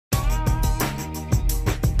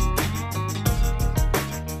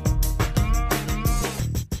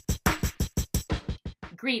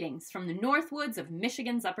Greetings from the Northwoods of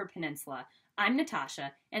Michigan's Upper Peninsula. I'm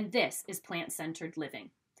Natasha, and this is Plant-Centered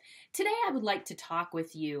Living. Today I would like to talk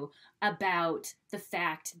with you about the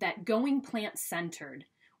fact that going plant-centered,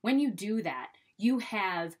 when you do that, you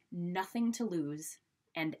have nothing to lose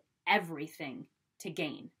and everything to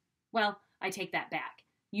gain. Well, I take that back.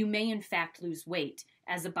 You may in fact lose weight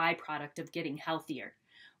as a byproduct of getting healthier,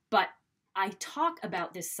 but I talk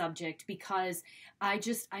about this subject because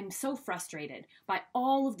I'm so frustrated by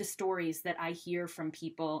all of the stories that I hear from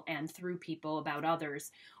people and through people about others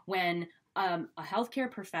when a healthcare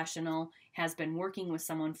professional has been working with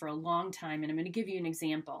someone for a long time. And I'm going to give you an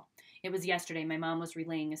example. It was yesterday. My mom was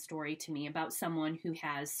relaying a story to me about someone who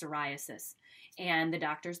has psoriasis. And the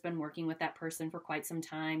doctor's been working with that person for quite some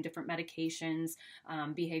time, different medications,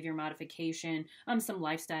 behavior modification, some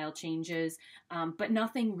lifestyle changes, but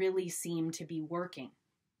nothing really seemed to be working.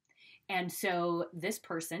 And so this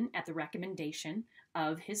person, at the recommendation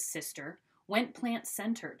of his sister, went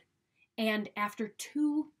plant-centered. And after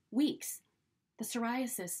 2 weeks, the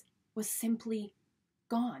psoriasis was simply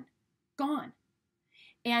gone.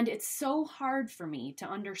 And it's so hard for me to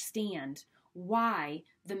understand why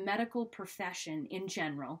the medical profession in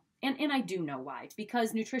general, and I do know why,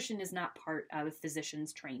 because nutrition is not part of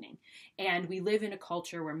physicians' training. And we live in a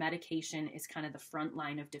culture where medication is kind of the front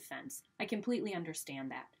line of defense. I completely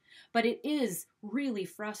understand that. But it is really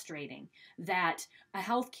frustrating that a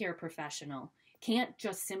healthcare professional can't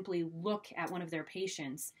just simply look at one of their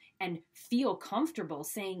patients and feel comfortable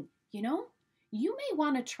saying, you know, you may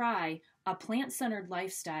want to try a plant-centered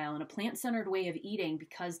lifestyle and a plant-centered way of eating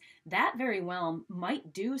because that very well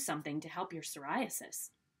might do something to help your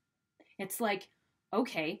psoriasis. It's like,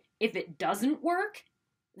 okay, if it doesn't work,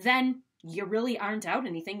 then you really aren't out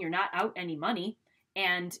anything. You're not out any money.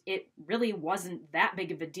 And it really wasn't that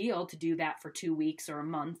big of a deal to do that for 2 weeks or a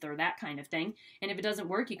month or that kind of thing. And if it doesn't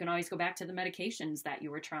work, you can always go back to the medications that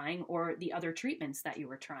you were trying or the other treatments that you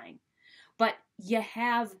were trying. But you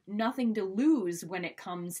have nothing to lose when it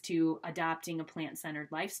comes to adopting a plant-centered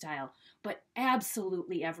lifestyle, but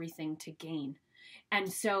absolutely everything to gain.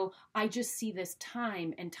 And so I just see this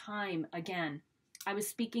time and time again. I was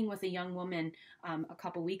speaking with a young woman a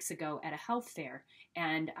couple weeks ago at a health fair,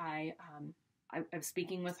 and I was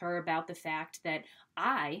speaking with her about the fact that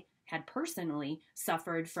I had personally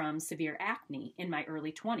suffered from severe acne in my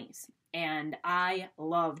early 20s. And I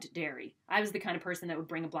loved dairy. I was the kind of person that would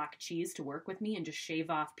bring a block of cheese to work with me and just shave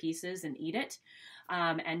off pieces and eat it.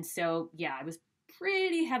 And so, yeah, I was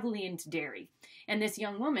pretty heavily into dairy. And this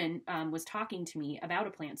young woman was talking to me about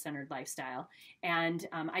a plant-centered lifestyle. And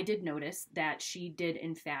I did notice that she did,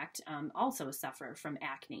 in fact, also suffer from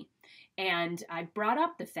acne. And I brought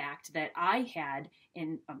up the fact that I had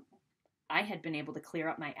been able to clear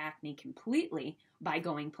up my acne completely by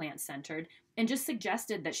going plant-centered and just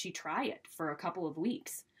suggested that she try it for a couple of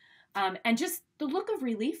weeks. And just the look of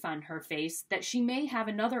relief on her face that she may have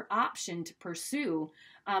another option to pursue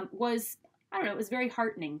was, I don't know, it was very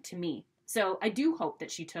heartening to me. So I do hope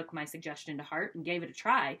that she took my suggestion to heart and gave it a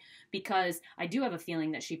try, because I do have a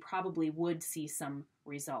feeling that she probably would see some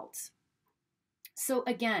results. So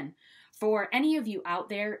again, for any of you out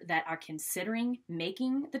there that are considering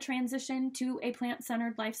making the transition to a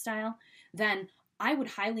plant-centered lifestyle, then I would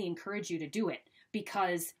highly encourage you to do it,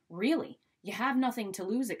 because really, you have nothing to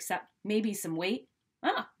lose except maybe some weight.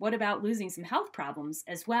 What about losing some health problems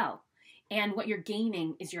as well? And what you're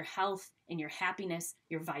gaining is your health and your happiness,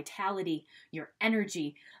 your vitality, your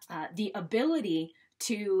energy, the ability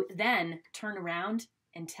to then turn around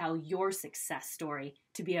and tell your success story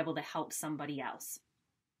to be able to help somebody else.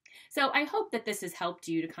 So I hope that this has helped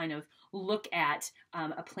you to kind of look at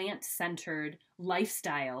a plant-centered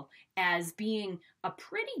lifestyle as being a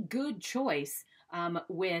pretty good choice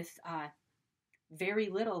with very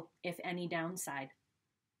little, if any, downside.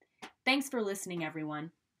 Thanks for listening,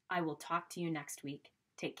 everyone. I will talk to you next week.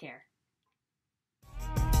 Take care.